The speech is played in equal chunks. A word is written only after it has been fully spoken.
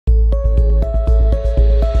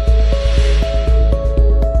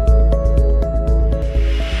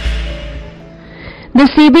The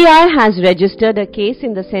CBI has registered a case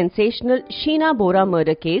in the sensational Sheena Bora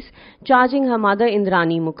murder case, charging her mother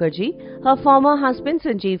Indrani Mukerjea, her former husband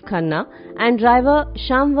Sanjeev Khanna, and driver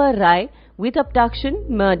Shyamwar Rai with abduction,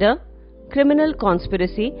 murder, criminal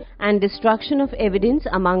conspiracy, and destruction of evidence,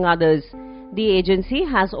 among others. The agency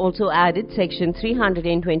has also added Section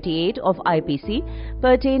 328 of IPC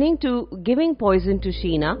pertaining to giving poison to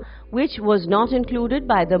Sheena, which was not included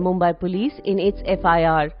by the Mumbai police in its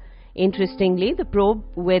FIR. Interestingly, the probe,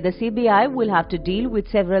 where the CBI will have to deal with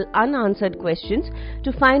several unanswered questions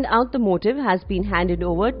to find out the motive, has been handed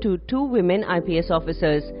over to two women IPS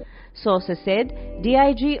officers. Sources said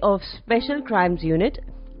DIG of Special Crimes Unit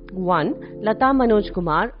 1, Lata Manoj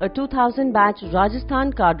Kumar, a 2000 batch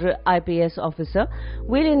Rajasthan cadre IPS officer,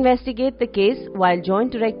 will investigate the case, while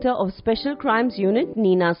Joint Director of Special Crimes Unit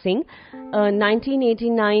Neena Singh, a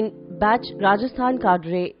 1989 batch Rajasthan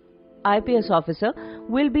cadre IPS officer,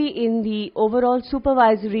 will be in the overall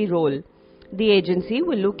supervisory role. The agency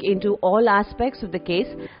will look into all aspects of the case,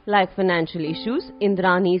 like financial issues,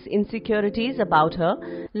 Indrani's insecurities about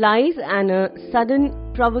her, lies and a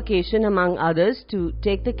sudden provocation, among others, to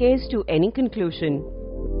take the case to any conclusion.